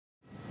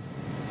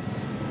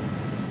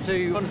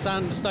to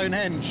understand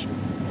Stonehenge,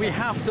 we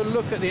have to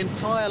look at the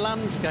entire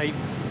landscape,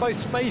 both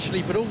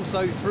spatially but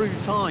also through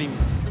time.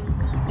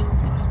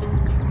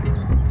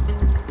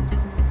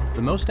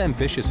 The most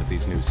ambitious of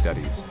these new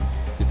studies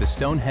is the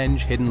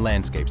Stonehenge Hidden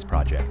Landscapes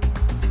Project.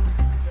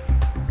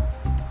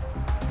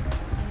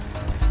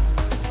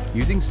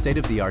 Using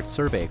state-of-the-art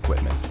survey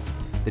equipment,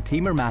 the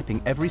team are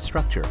mapping every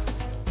structure,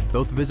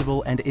 both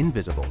visible and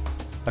invisible,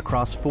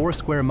 across 4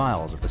 square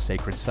miles of the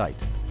sacred site.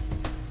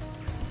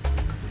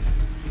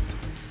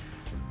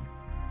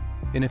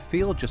 In a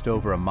field just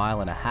over 1.5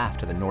 miles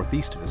to the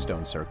northeast of the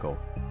stone circle,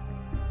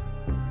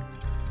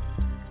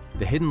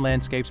 the Hidden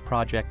Landscapes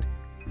Project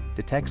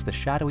detects the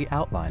shadowy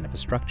outline of a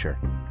structure.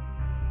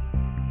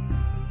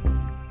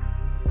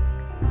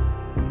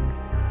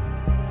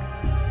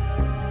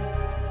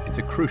 It's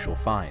a crucial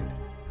find,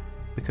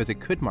 because it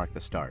could mark the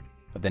start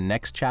of the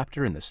next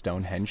chapter in the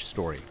Stonehenge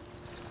story.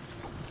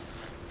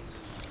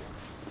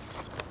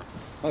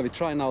 Well, we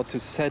try now to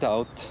set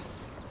out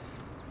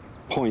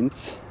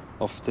points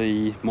of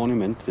the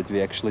monument that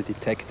we actually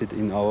detected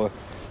in our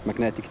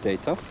magnetic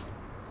data.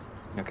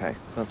 Okay,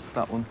 that's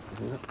that one.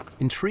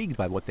 Intrigued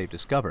by what they've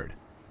discovered,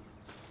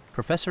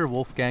 Professor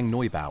Wolfgang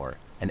Neubauer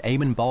and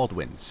Eamon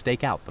Baldwin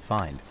stake out the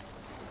find.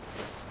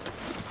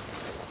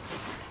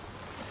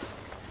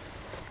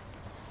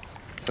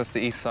 So that's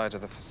the east side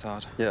of the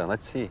facade. Yeah,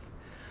 let's see.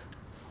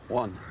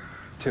 1,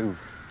 2,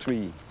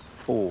 3,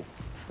 4,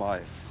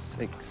 5,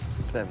 6,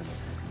 7,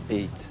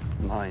 8,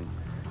 9.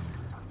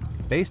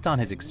 Based on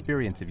his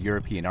experience of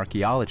European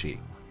archaeology,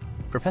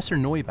 Professor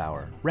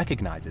Neubauer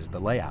recognizes the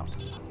layout.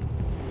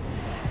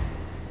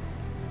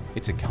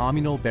 It's a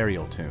communal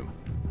burial tomb,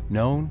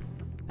 known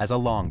as a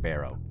long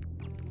barrow.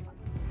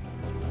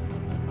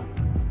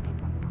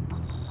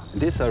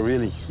 These are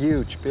really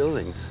huge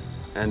buildings,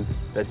 and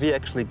that we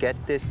actually get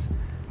this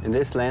in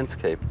this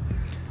landscape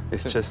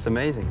is just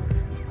amazing.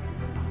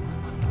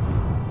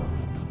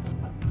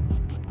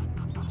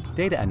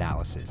 Data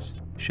analysis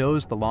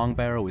shows the long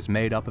barrow is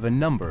made up of a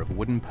number of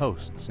wooden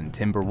posts and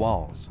timber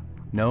walls,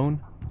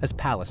 known as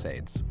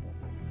palisades.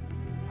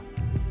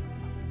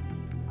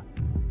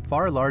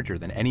 Far larger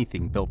than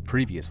anything built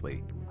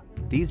previously,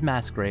 these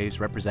mass graves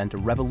represent a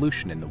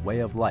revolution in the way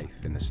of life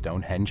in the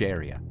Stonehenge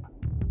area.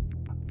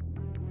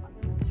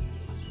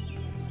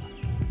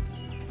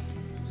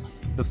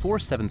 Before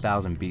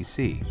 7000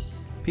 BC,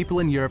 people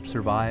in Europe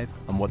survived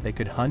on what they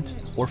could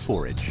hunt or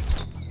forage.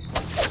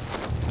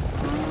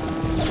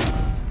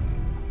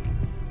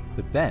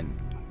 But then,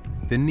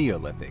 the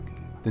Neolithic,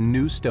 the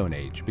new Stone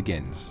Age,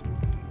 begins.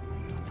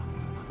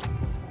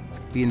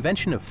 The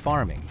invention of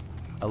farming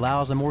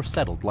allows a more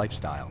settled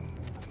lifestyle.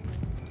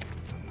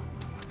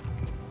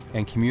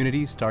 And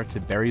communities start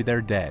to bury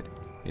their dead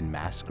in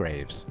mass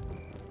graves.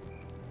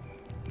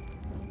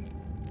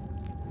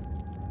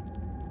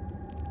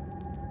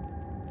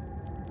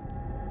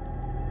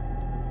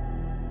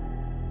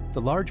 The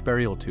large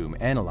burial tomb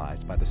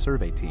analyzed by the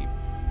survey team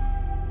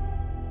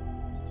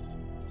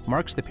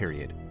marks the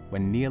period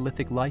when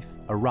Neolithic life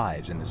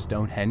arrives in the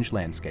Stonehenge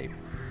landscape,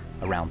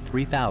 around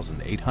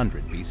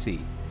 3800 BC.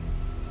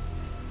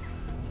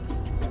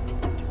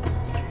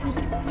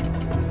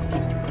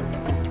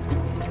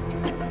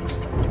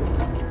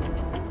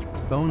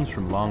 Bones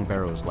from long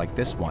barrows like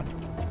this one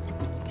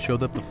show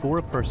that before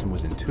a person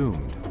was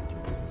entombed,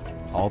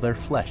 all their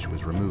flesh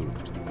was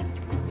removed.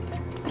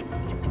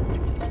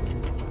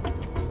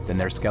 Then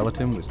their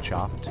skeleton was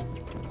chopped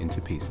into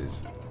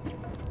pieces.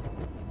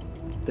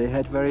 They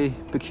had very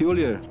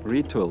peculiar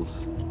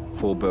rituals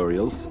for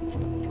burials.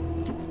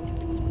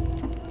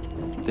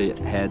 They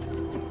had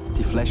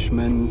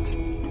defleshment.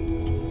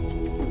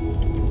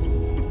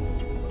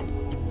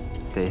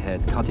 They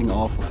had cutting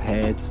off of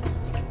heads.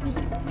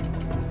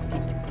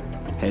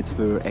 Heads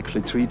were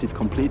actually treated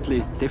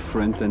completely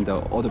different than the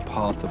other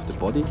parts of the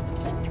body.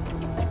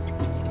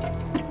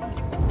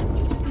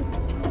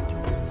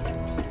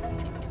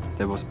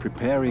 There was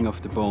preparing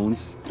of the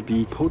bones to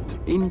be put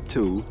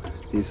into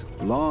this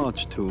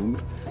large tomb,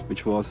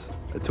 which was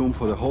a tomb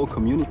for the whole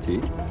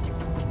community.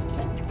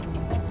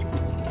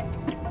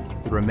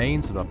 The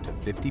remains of up to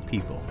 50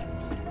 people,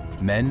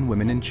 men,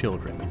 women, and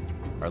children,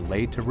 are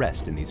laid to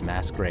rest in these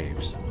mass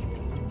graves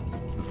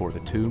before the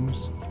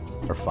tombs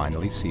are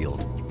finally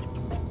sealed.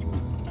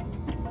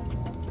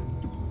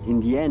 In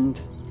the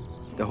end,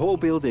 the whole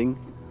building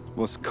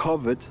was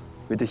covered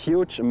with a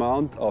huge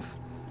amount of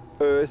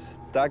earth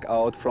dug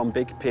out from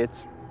big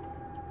pits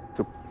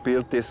to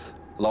build this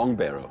long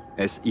barrow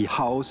as a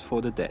house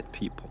for the dead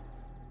people.